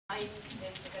mind,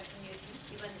 there is a continuity,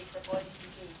 even if the body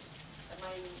decays, the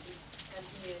mind is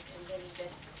continuous, and then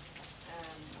that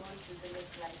goes to the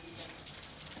next life event.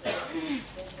 So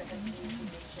there is a continuity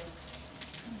nature.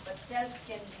 But self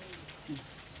can be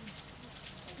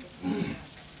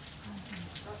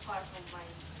not far from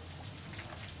mind.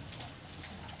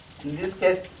 In this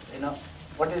case,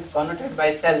 what is connoted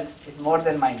by self is more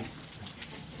than mind.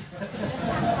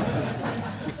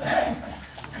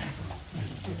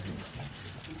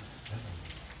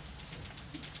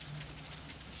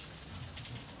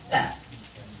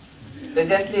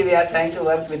 Presently we are trying to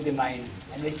work with the mind,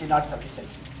 and which is not sufficient.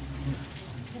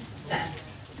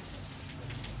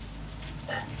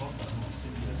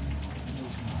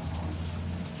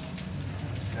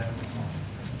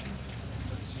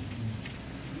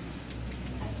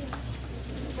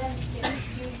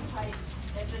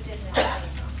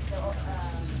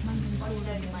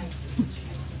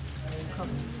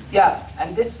 Yeah,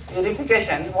 and this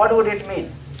purification, what would it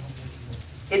mean?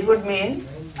 It would mean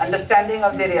understanding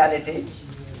of the reality,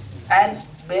 and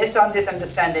based on this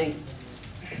understanding,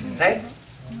 right,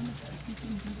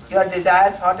 your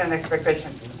desire, thought and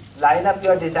expectation. Line up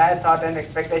your desire, thought and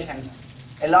expectation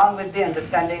along with the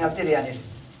understanding of the reality.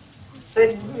 So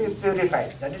it will be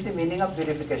purified. That is the meaning of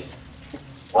purification.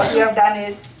 What you have done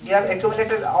is, you have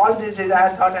accumulated all this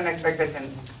desire, thought and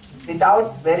expectation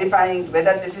without verifying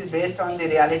whether this is based on the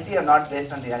reality or not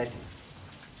based on reality.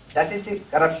 That is the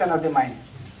corruption of the mind.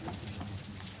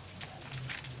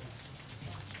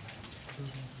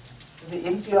 The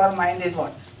impure mind is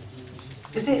what?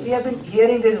 You see, we have been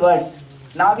hearing these words.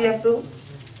 Now we have to,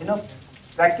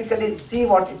 practically see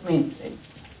what it means. Right?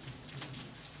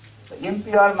 So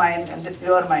impure mind and the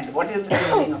pure mind. What is the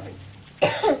meaning of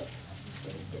it?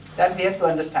 That we have to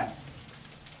understand.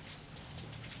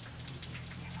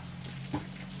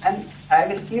 And I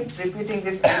will keep repeating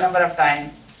this a number of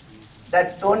times,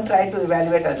 that don't try to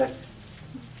evaluate others.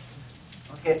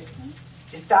 Okay?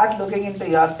 Start looking into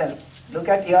yourself. Look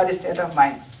at your state of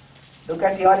mind. Look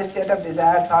at your state of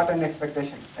desire, thought and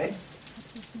expectation. Right?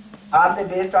 Are they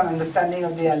based on understanding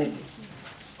of reality?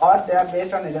 Or they are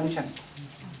based on assumption?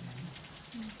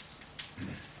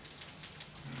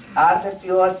 Are they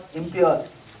pure, impure?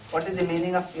 What is the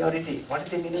meaning of purity? What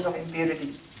is the meaning of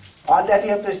impurity? All that you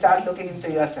have to start looking into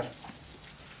yourself,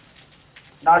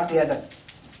 not the other.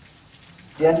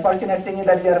 The unfortunate thing is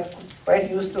that we are quite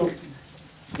used to,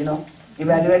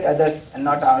 evaluate others and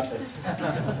not ourselves.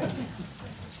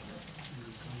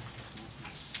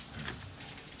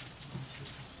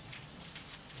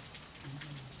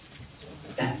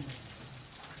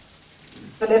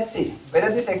 So let's see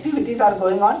whether these activities are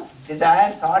going on,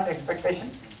 desire, thought,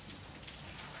 expectation,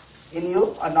 in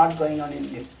you or not going on in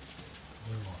you.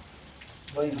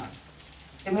 Going on.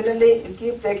 Similarly, you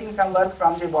keep taking some work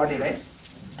from the body, right?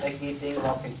 Like eating,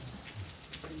 walking.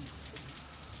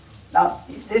 Now,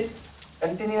 is this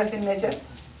continuous in nature?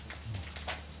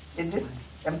 Is this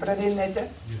temporary in nature?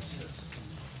 Yes, sir.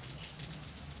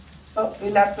 So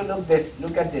we'll have to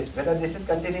look at this, whether this is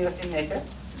continuous in nature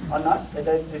or not,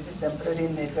 whether this is temporary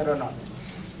in nature or not.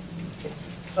 Okay.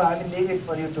 So I will leave it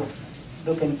for you to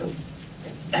look into.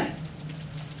 Okay.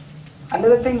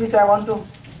 Another thing which I want to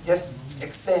just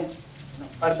explain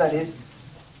further is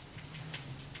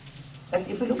that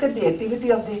if you look at the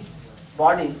activity of the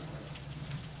body,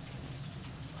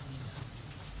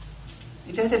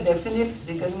 it has a definite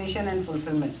recognition and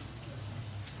fulfillment.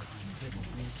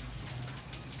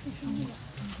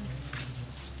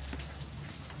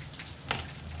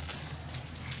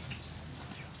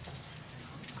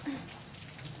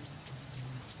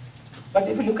 But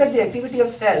if you look at the activity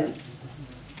of self,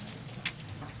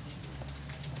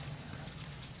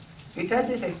 it has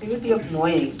this activity of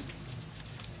knowing,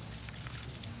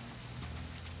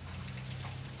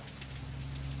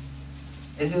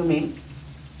 assuming,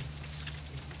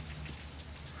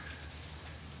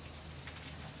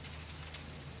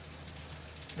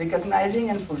 recognizing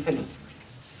and fulfilling.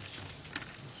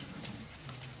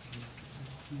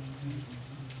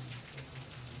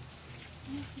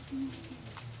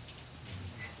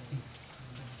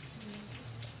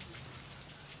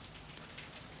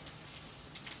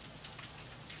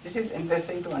 This is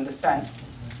interesting to understand.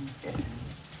 Okay.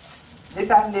 This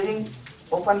I am leaving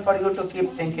open for you to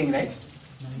keep thinking, right?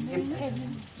 Keep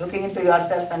looking into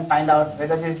yourself and find out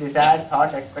whether this desire,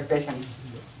 thought, expectation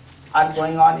are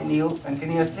going on in you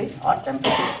continuously or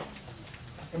temporarily.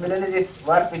 Similarly, this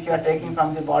work which you are taking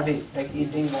from the body, like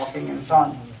eating, walking and so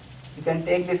on, you can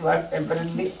take this work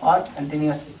temporarily or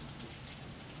continuously.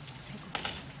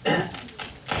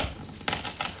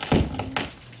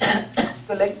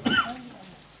 So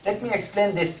let me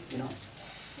explain this,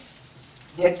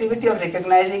 the activity of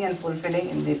recognizing and fulfilling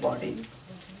in the body,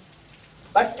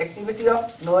 but activity of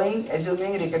knowing,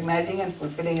 assuming, recognizing and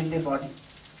fulfilling in the body.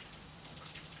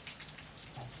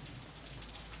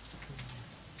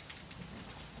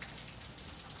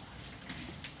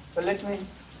 So let me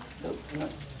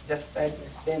just try to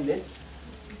explain this.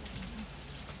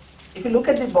 If you look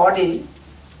at the body,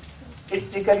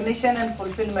 its recognition and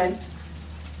fulfillment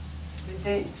with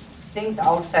the things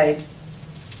outside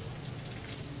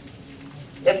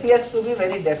appears to be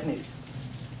very definite.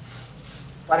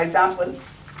 For example,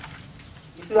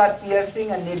 if you are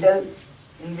piercing a needle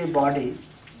in the body,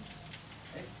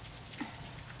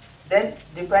 then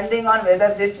depending on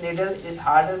whether this needle is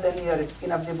harder than your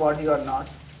skin of the body or not,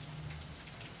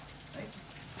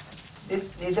 this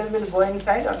needle will go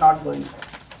inside or not go inside.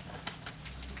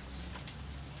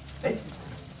 Right?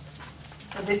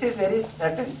 So this is very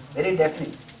certain, very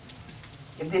definite.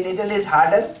 If the needle is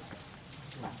harder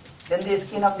than the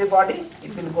skin of the body,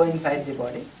 it will go inside the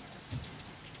body.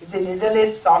 If the needle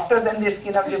is softer than the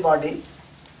skin of the body,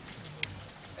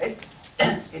 right,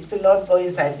 it will not go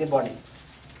inside the body.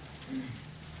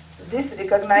 So this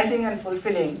recognizing and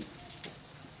fulfilling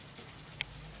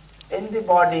in the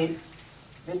body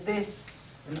with the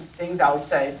things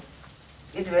outside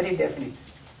is very definite.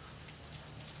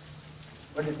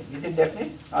 What do you think? Is it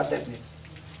definite? Not definite.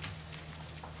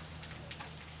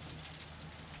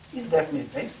 It's definite,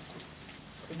 right?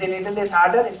 If the needle is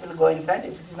harder, it will go inside.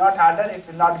 If it is not harder, it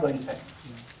will not go inside.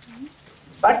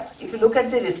 But if you look at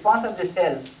the response of the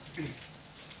cell,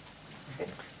 okay,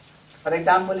 for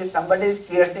example, if somebody is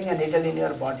piercing a needle in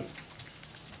your body,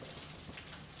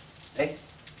 right,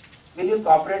 will you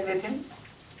cooperate with him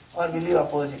or will you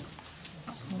oppose him?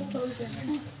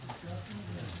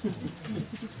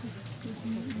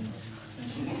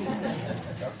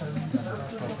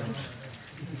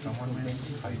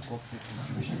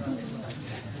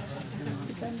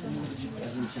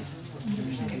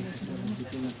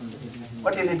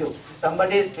 What will you do?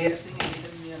 Somebody is piercing a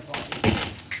needle in your body.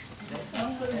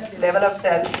 Level of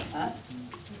cell.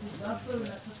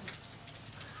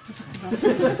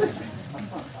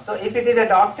 So if it is a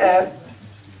doctor,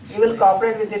 you will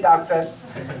cooperate with the doctor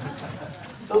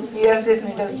to pierce this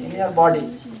needle in your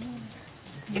body.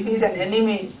 If he is an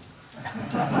enemy,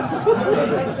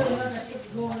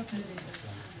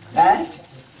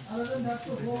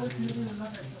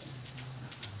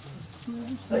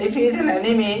 so if he is an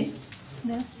enemy,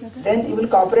 then you will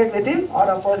cooperate with him or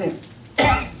oppose him?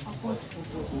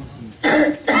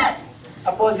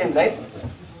 Oppose him, right?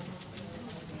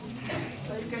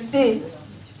 So you can see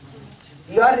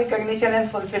your recognition and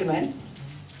fulfillment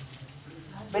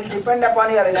will depend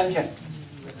upon your assumption.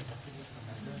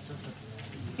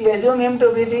 If you assume him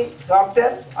to be the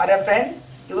doctor or a friend,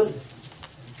 you will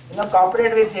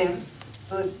cooperate with him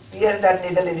to pierce that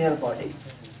needle in your body.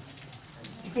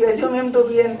 If you assume him to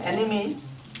be an enemy,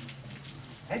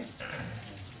 right,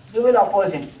 you will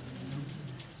oppose him.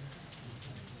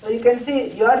 So you can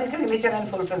see your recognition and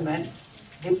fulfillment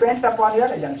depends upon your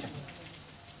assumption.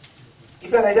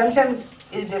 If your assumption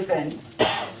is different,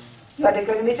 your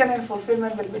recognition and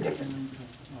fulfillment will be different.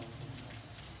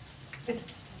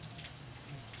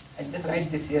 I just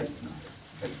write this here.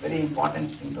 It's a very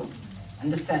important thing to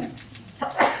understand.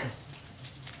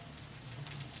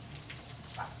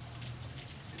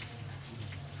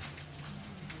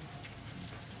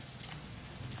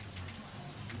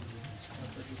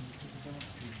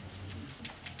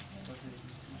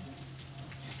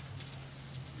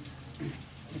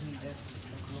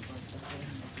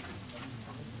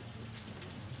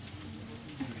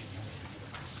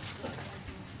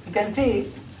 You can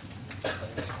see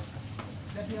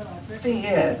that you are operating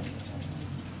here.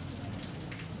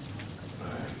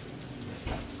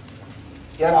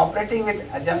 You are operating with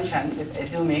assumption, with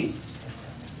assuming.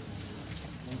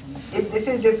 If this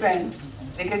is different,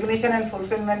 recognition and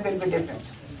fulfillment will be different.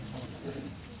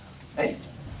 Right?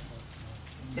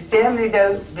 The same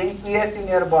needle being pierced in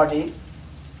your body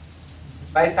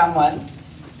by someone,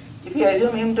 if you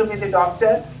assume him to be the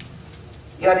doctor,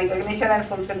 your recognition and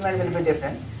fulfillment will be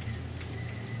different.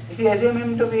 If you assume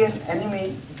him to be an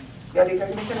enemy, your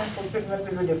recognition and fulfillment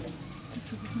will be different.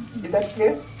 Is that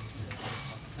clear?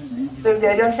 So if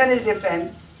the assumption is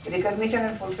different, recognition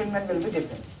and fulfillment will be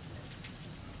different.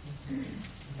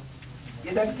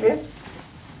 Is that clear?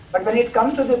 But when it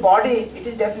comes to the body, it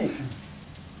is definite.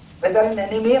 Whether an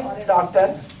enemy or a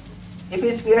doctor, if he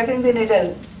is piercing the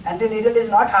needle and the needle is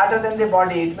not harder than the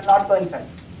body, it will not go inside.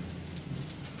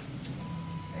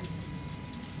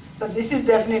 So this is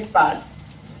definite part.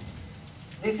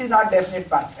 This is not definite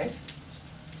part, right?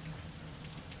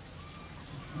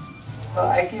 So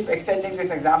I keep extending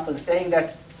this example, saying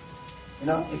that,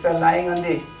 if you are lying on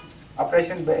the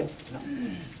operation bed,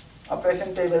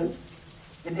 operation table,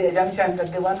 with the assumption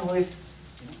that the one who is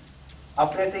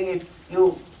operating it,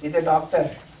 you, is a doctor,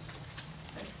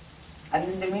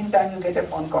 and in the meantime you get a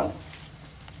phone call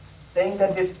saying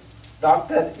that this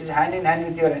doctor is hand in hand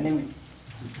with your enemy.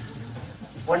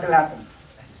 What will happen?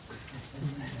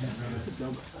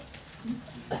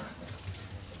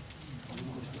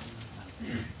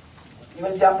 You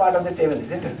will jump out of the table,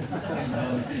 isn't it?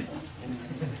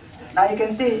 Now you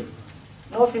can see,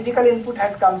 no physical input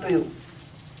has come to you.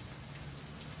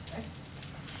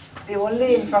 The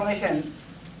only information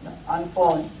on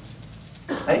phone,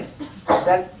 right,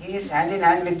 that he is hand in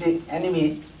hand with the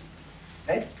enemy,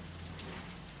 right,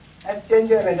 has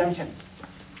changed your assumption.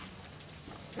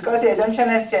 Because the assumption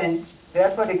has changed,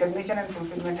 therefore recognition and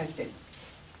fulfillment has changed.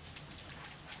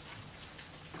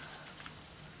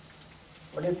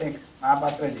 What do you think,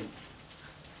 Mahapatra ji?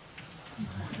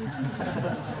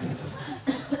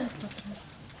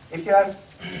 If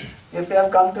you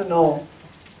have come to know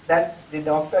that the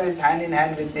doctor is hand in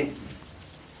hand with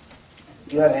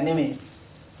your enemy,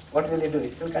 what will you do?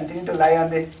 You will continue to lie on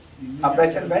the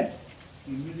operation bed?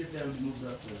 Immediately I will move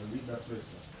that way, leave that way.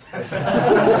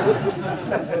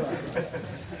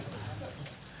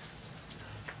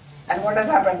 And what has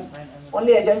happened?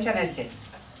 Only assumption has changed.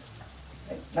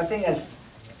 Right? Nothing else.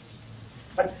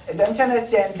 But assumption has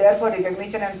changed, therefore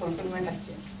recognition and fulfillment has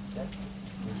changed.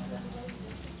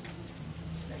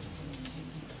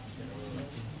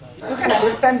 If you can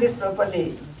understand this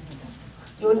properly,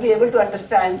 you will be able to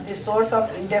understand the source of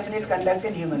indefinite conduct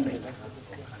in human beings.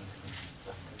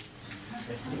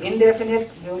 Indefinite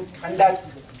conduct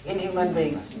in human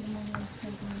beings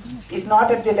is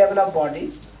not at the level of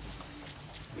body,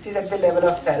 it is at the level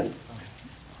of self.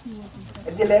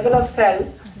 At the level of self,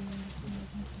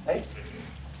 right,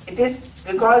 it is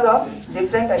because of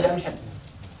different assumptions.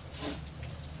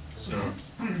 So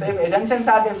if assumptions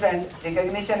are different,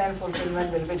 recognition and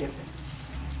fulfillment will be different.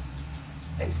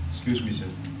 Right? Excuse me, sir.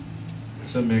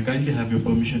 Sir, may I kindly have your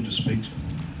permission to speak?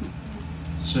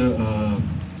 Sir,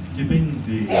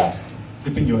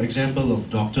 keeping your example of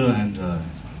doctor and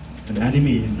an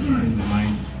enemy in the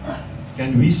mind,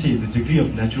 can we say the degree of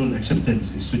natural acceptance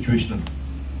is situational?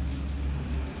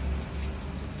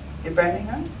 Depending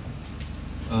on?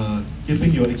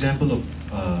 Keeping your example of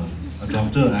a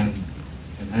doctor and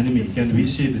an enemy, can we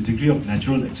say the degree of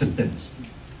natural acceptance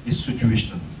is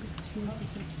situational?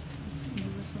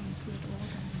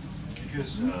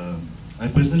 Because I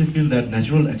personally feel that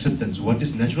natural acceptance, what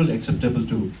is naturally acceptable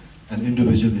to an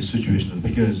individual is situational,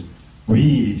 because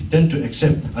we tend to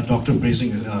accept a doctor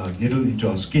placing a needle into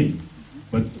our skin,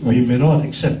 but we may not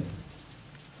accept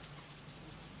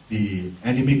the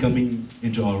enemy coming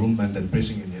into our room and then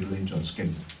placing a needle into our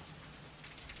skin.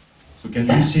 So can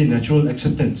we say natural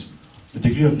acceptance, the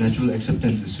degree of natural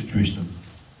acceptance is situational?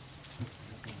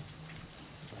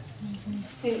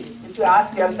 See, if you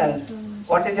ask yourself,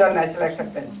 what is your natural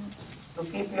acceptance? To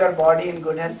keep your body in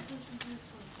good health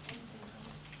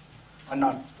or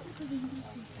not?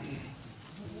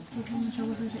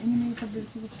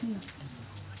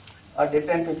 Or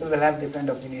different people will have different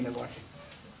opinion about it.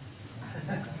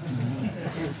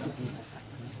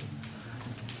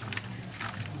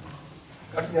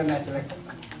 What is your natural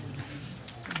acceptance?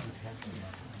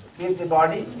 Keep the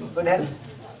body in good health?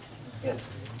 Yes.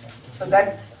 So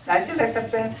that natural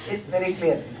acceptance is very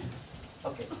clear.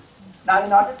 Okay. Now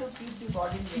in order to keep the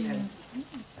body in good health,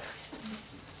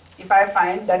 if I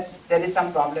find that there is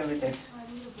some problem with it,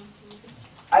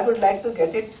 I would like to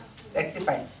get it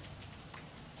rectified.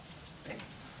 Right?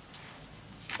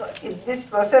 So in this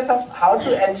process of how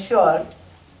to ensure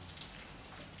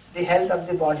the health of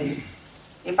the body,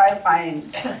 if I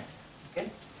find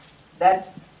that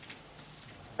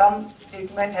some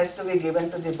treatment has to be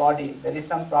given to the body, there is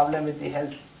some problem with the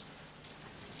health,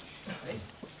 right?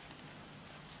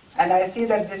 And I see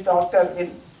that this doctor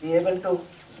will be able to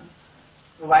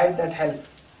provide that help.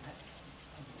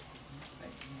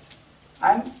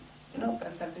 I am,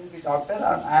 consulting the doctor, or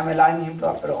I am allowing him to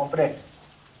operate.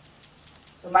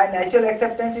 So my natural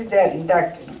acceptance is there,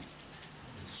 intact.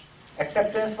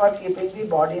 Acceptance for keeping the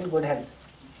body in good health.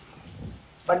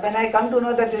 But when I come to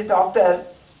know that this doctor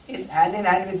is hand in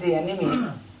hand with the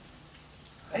enemy,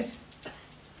 right?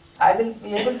 I will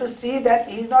be able to see that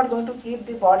he is not going to keep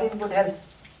the body in good health.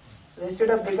 So instead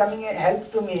of becoming a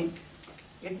help to me,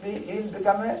 he will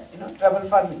become a trouble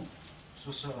for me.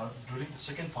 So, sir, during the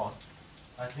second thought,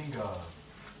 I think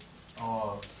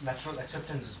our natural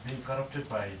acceptance is being corrupted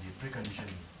by the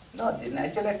preconditioning. No, the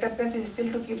natural acceptance is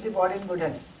still to keep the body in good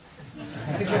health.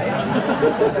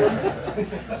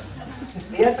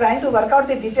 We are trying to work out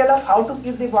the detail of how to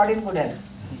keep the body in good health.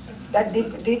 That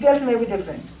details may be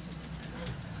different.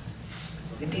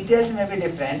 The details may be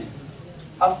different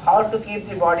of how to keep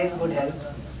the body in good health.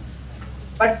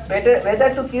 But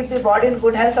whether to keep the body in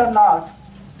good health or not,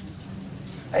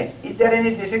 right? Is there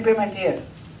any disagreement here?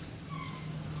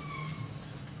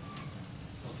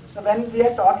 So when we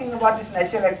are talking about this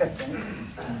natural acceptance,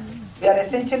 we are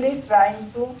essentially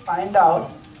trying to find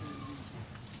out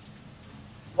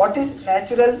what is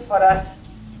natural for us,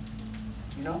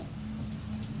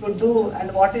 to do,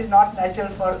 and what is not natural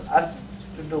for us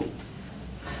to do.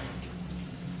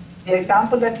 The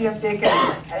example that you have taken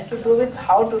has to do with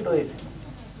how to do it,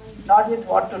 not with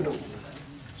what to do.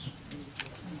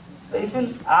 So if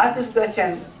you ask this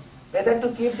question, whether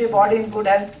to keep the body in good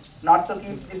health, not to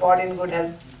keep the body in good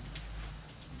health,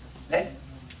 right?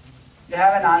 You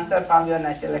have an answer from your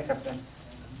natural acceptance.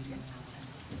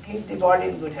 Keep the body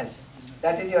in good health.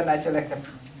 That is your natural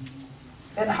acceptance.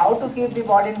 Then how to keep the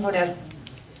body in good health?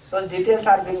 Those details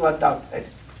are being worked out, right?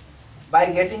 By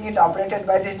getting it operated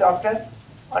by this doctor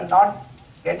or not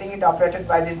getting it operated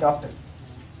by this doctor.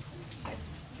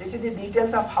 This is the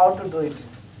details of how to do it.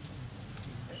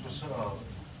 So sir,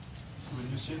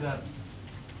 when you say that,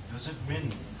 does it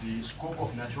mean the scope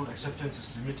of natural acceptance is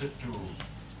limited to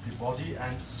the body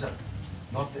and self,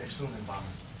 not the external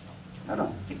environment?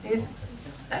 No.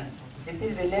 It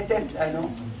is related,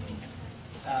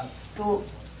 to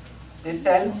the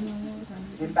self,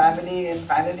 the family, and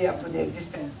finally up to the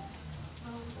existence.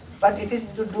 But it is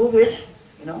to do with,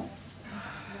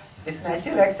 this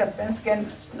natural acceptance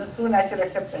can, through natural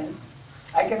acceptance,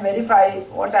 I can verify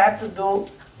what I have to do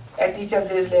at each of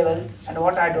these levels and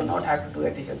what I do not have to do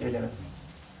at each of these levels.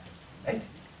 Right?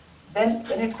 Then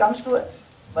when it comes to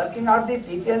working out the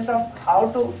details of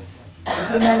how to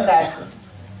implement that,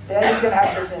 there you can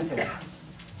have differences.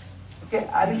 Okay,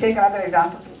 I will take another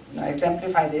example to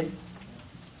exemplify this.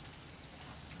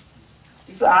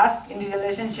 If you ask in the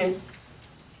relationship,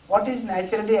 what is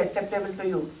naturally acceptable to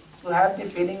you, to have the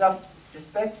feeling of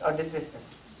respect or disrespect?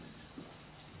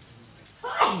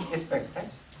 Respect,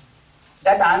 right?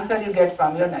 That answer you get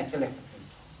from your natural acceptance.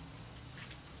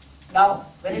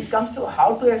 Now, when it comes to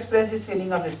how to express this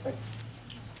feeling of respect,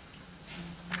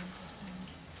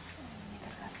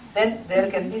 then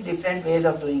there can be different ways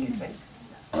of doing it, right?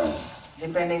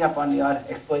 Depending upon your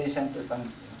exposition to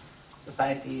some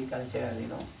society, culture,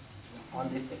 all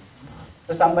these things.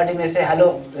 So somebody may say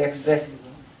hello to express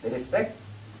the respect.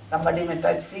 Somebody may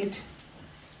touch feet,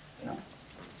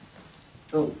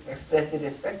 to express the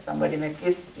respect. Somebody may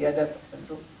kiss the other person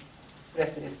to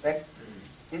express the respect.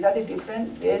 These are the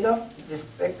different ways of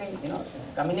respecting,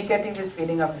 communicating this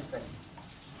feeling of respect.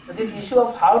 So this issue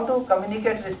of how to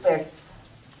communicate respect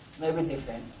may be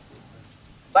different.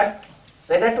 But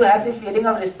whether to have the feeling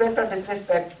of respect or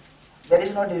disrespect, there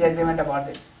is no disagreement about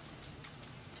it.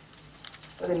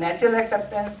 So the natural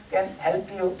acceptance can help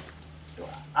you to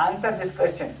answer this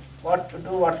question, what to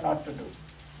do, what not to do.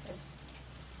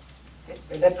 Okay.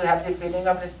 Whether to have the feeling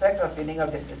of respect or feeling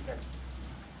of disrespect.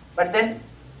 But then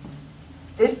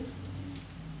this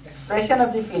expression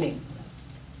of the feeling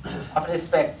of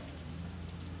respect,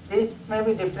 this may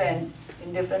be different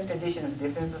in different traditions,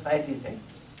 different societies, right?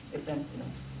 Different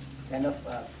kind of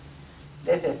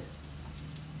places.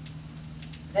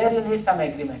 There you need some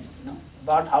agreement,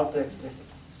 about how to express it.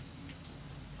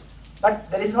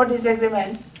 But there is no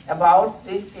disagreement about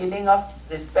the feeling of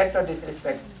respect or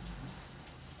disrespect.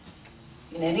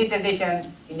 In any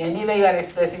tradition, in any way you are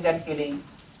expressing that feeling,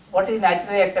 what is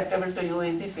naturally acceptable to you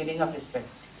is the feeling of respect,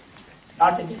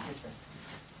 not the disrespect.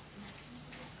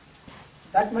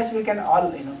 That much we can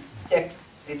all, check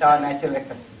with our natural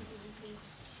acceptance.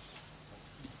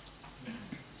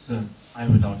 Sir, I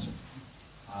have a doubt, sir.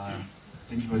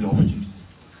 Thank you for the opportunity.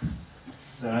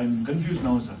 Sir, I'm confused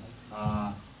now, sir.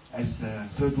 As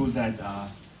sir told that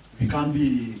we can't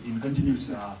be in continuous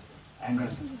anger,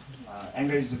 sir.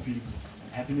 Anger is a feeling, sir.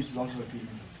 And happiness is also a feeling,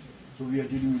 sir. So we are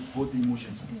dealing with both the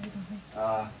emotions,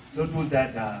 sir. Sir told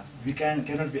that we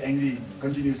cannot be angry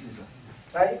continuously, sir.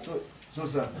 Right? So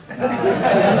sir,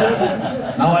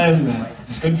 now I am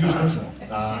just confused now, sir.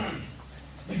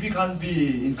 If we can't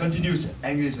be in continuous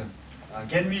anger, sir,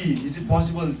 is it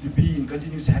possible to be in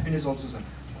continuous happiness also, sir?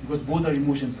 Because both are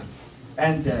emotions, sir.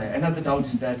 And another doubt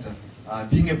is that, sir,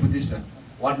 being a Buddhist, sir,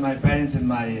 what my parents and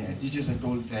my teachers have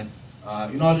told that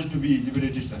in order to be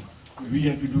liberated, sir, we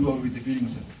have to do away with the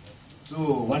feelings, sir.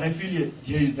 So what I feel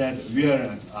here is that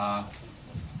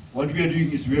what we are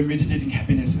doing is we are meditating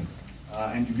happiness, sir,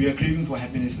 and we are craving for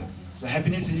happiness, sir. So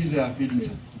happiness is a feeling,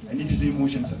 sir, and it is an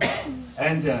emotion, sir.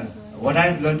 And what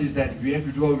I have learned is that we have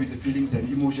to do away with the feelings and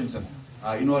emotions, sir,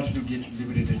 in order to get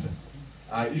liberated, sir.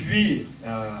 If we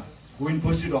go in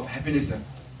pursuit of happiness, sir,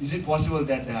 is it possible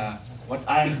that what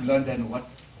I have learned and what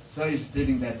sir is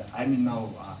stating that I'm in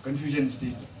now confusion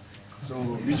stage, sir? So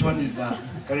which one is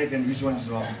correct and which one is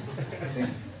wrong? Thank you.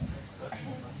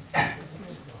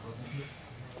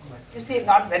 You see,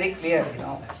 not very clear,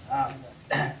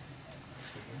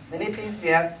 many things we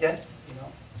have just,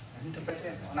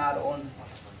 interpreted on our own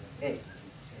way.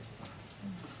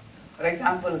 For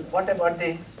example, what about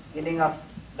the feeling of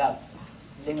love,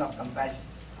 feeling of compassion?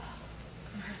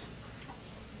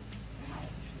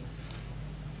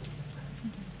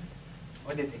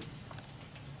 What do you think?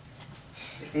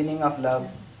 The feeling of love,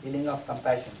 feeling of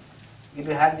compassion. Will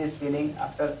you have this feeling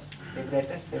after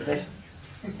liberation?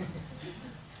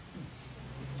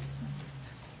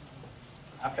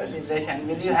 After liberation,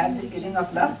 will you have the feeling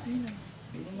of love,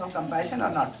 feeling of compassion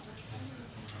or not?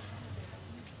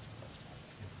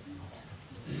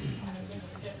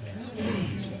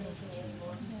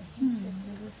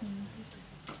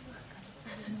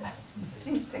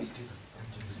 Think.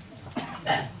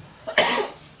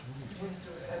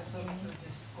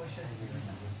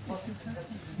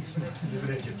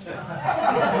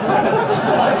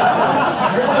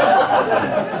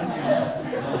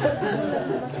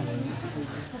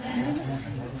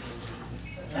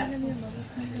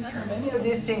 Many of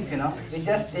these things, we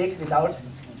just take without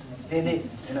really,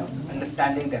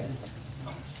 understanding them.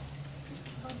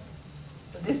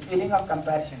 So this feeling of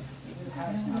compassion, you will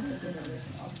have after the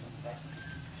liberation also, right?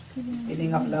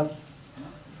 Feeling of love,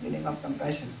 feeling of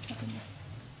compassion.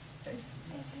 Right?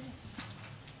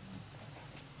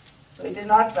 So it is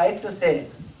not right to say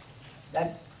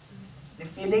that the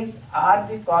feelings are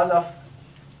the cause of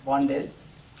bondage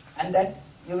and that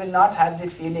you will not have the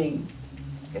feeling,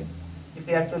 okay, if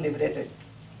you have to liberate it.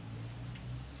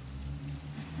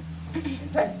 In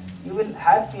fact, you will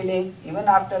have feeling even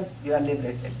after you are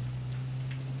liberated.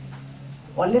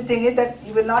 Only thing is that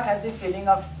you will not have the feeling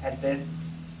of hatred,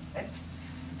 right?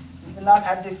 You will not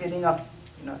have the feeling of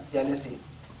jealousy.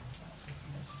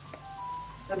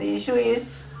 So the issue is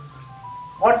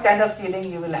what kind of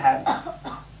feeling you will have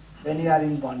when you are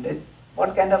in bondage,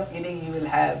 what kind of feeling you will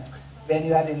have when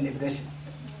you are in liberation.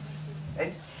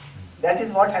 Right? That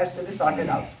is what has to be sorted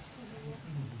out.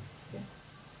 Okay?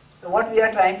 So what we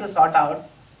are trying to sort out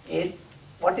is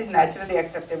what is naturally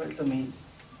acceptable to me,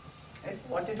 right?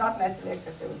 What is not naturally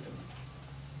acceptable to me.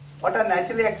 What are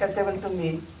naturally acceptable to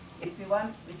me is the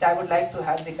one which I would like to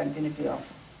have the continuity of.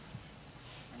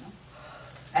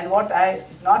 And what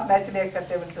is not naturally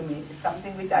acceptable to me is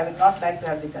something which I would not like to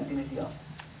have the continuity of.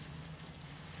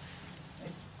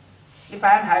 If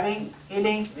I am having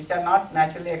feelings which are not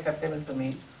naturally acceptable to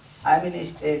me, I am in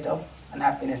a state of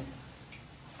unhappiness.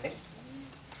 Right?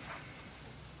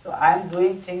 So I am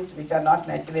doing things which are not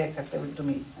naturally acceptable to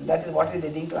me, and that is what is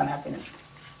leading to unhappiness.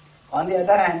 On the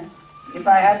other hand, if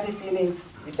I have the feelings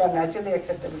which are naturally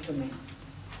acceptable to me,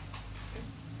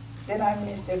 then I am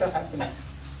in a state of happiness.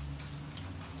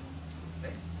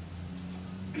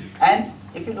 And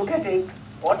if you look at it,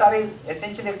 what are you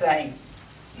essentially trying?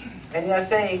 When you are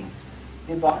saying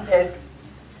the bondage,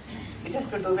 it has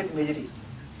to do with misery,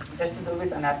 it has to do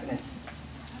with unhappiness.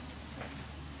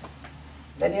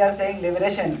 When you are saying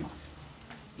liberation,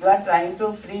 you are trying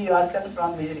to free yourself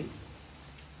from misery.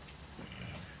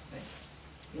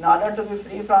 In order to be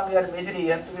free from your misery,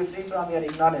 you have to be free from your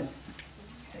ignorance.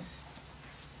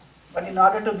 But in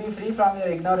order to be free from your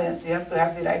ignorance, you have to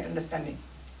have the right understanding.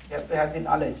 You have to have the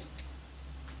knowledge.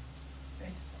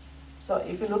 Right? So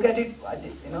if you look at it,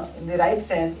 in the right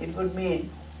sense, it would mean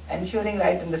ensuring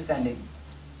right understanding,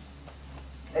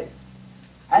 right?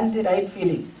 And the right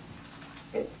feeling.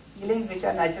 Okay? Feelings which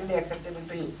are naturally acceptable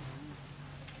to you.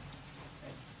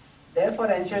 Right?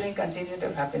 Therefore, ensuring continuity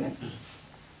of happiness.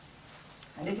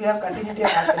 And if you have continuity of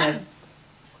happiness,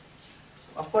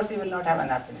 of course you will not have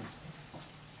unhappiness.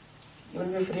 You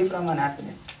will be free from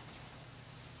unhappiness.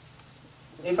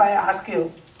 If I ask you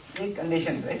three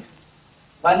conditions, right?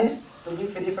 One is to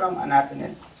be free from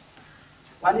unhappiness.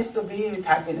 One is to be with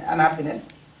unhappiness.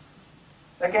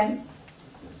 Second,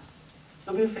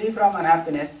 to be free from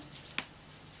unhappiness.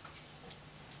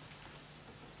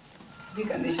 Three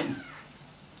conditions.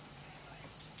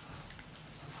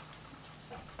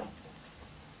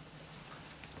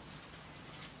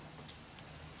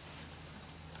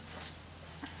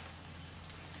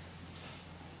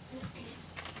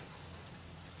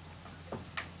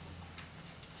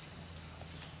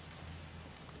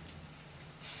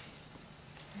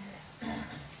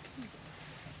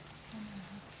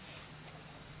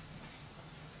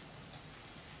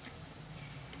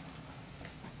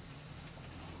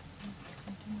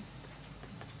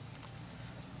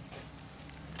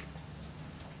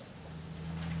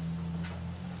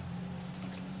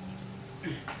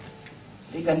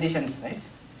 the conditions, right?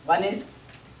 One is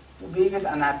to be with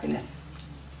unhappiness.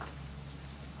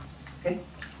 Okay?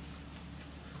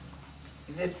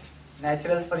 Is it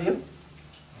natural for you?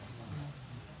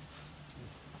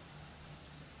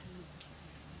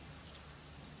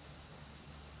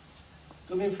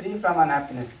 To be free from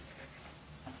unhappiness.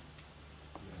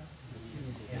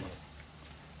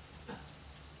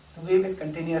 To be with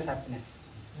continuous happiness.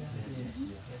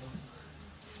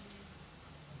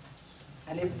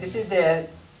 And if this is there,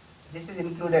 this is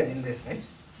included in this, right?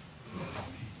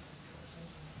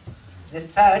 This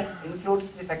third includes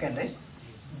the second, right?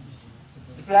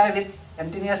 If you are with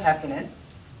continuous happiness,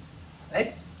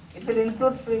 right, it will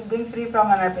include being free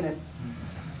from unhappiness.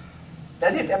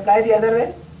 Does it apply the other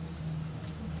way?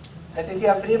 That if you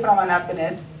are free from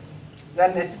unhappiness, you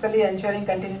are necessarily ensuring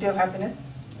continuity of happiness?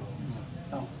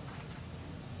 No.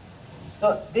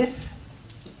 So this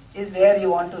is where you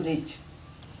want to reach.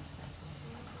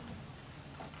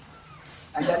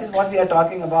 And that is what we are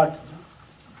talking about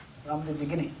from the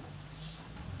beginning.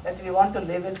 That we want to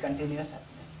live with continuous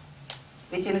happiness,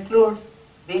 which includes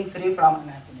being free from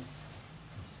unhappiness.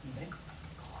 Okay?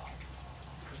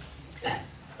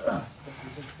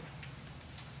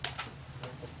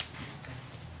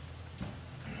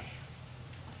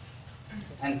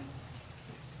 And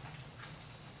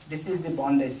this is the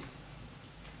bondage.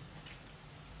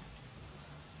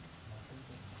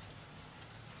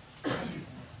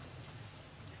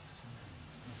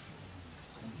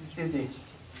 This is the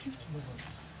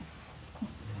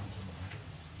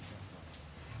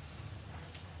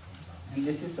and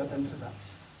this is Swatantrata.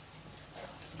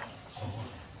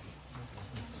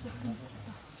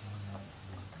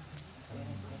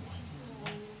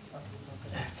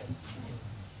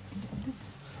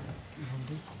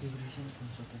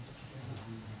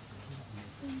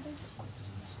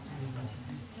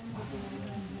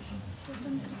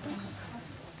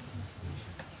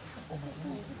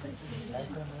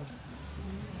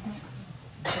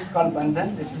 This is called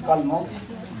Bandhan, this is called Moksha,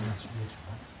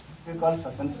 this is called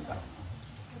Swatantrata.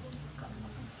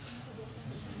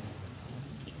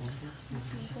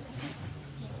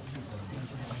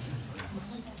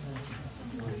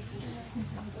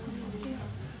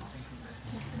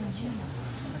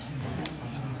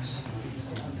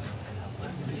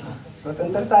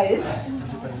 Swatantrata is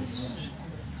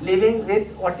living with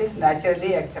what is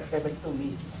naturally acceptable to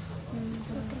me.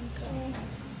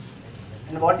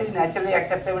 And what is naturally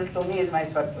acceptable to me is my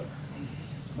Sattva.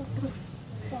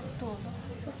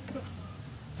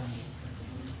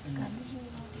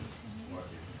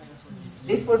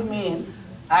 This would mean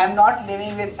I am not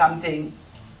living with something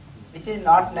which is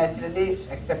not naturally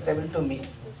acceptable to me.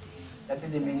 That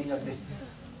is the meaning of this.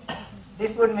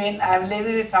 This would mean I am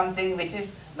living with something which is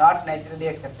not naturally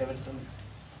acceptable to me.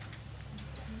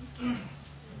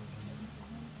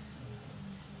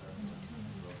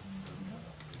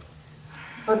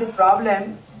 So the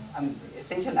problem,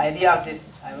 essential idea of this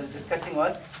I was discussing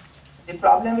was, the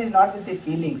problem is not with the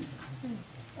feelings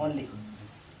only.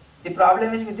 The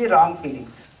problem is with the wrong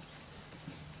feelings.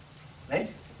 Right?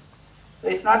 So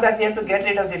it's not that we have to get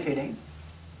rid of the feeling.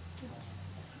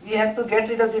 We have to get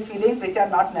rid of the feelings which are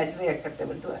not naturally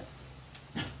acceptable to us.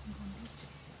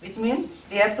 Which means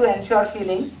we have to ensure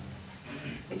feelings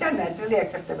which are naturally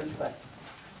acceptable to us.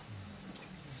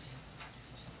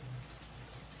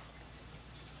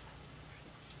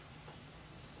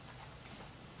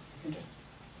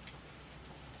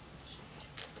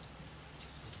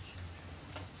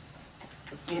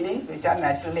 Feelings which are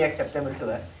naturally acceptable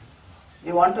to us.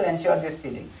 We want to ensure this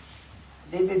feeling.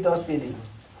 Live with those feelings.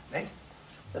 Right?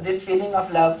 So this feeling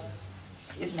of love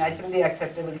is naturally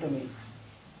acceptable to me.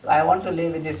 So I want to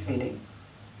live with this feeling.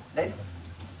 Right?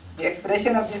 The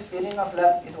expression of this feeling of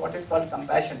love is what is called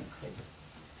compassion. Right?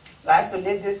 So I have to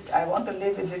live this, I want to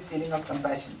live with this feeling of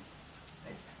compassion.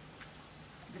 Right?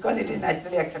 Because it is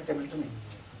naturally acceptable to me.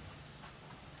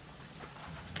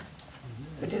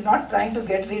 It is not trying to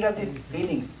get rid of the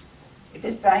feelings. It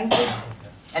is trying to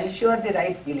ensure the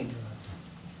right feelings.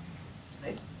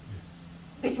 Right?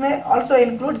 Which may also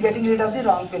include getting rid of the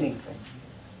wrong feelings. Right?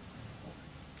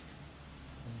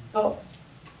 So,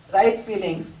 right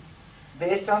feelings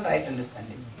based on right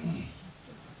understanding.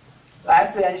 So I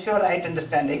have to ensure right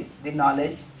understanding, the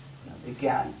knowledge, the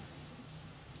jnana.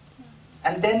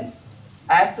 And then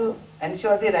I have to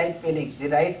ensure the right feelings, the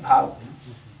right bhav.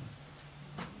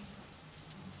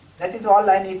 That is all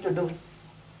I need to do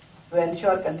to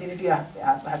ensure continuity of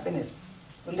happiness,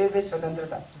 to live with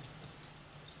Swatantrata.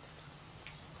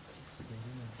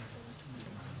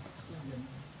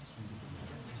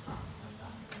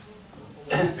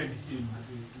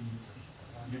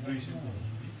 Liberation.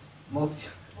 Moksha.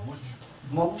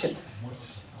 Moksha.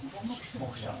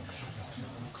 Moksha.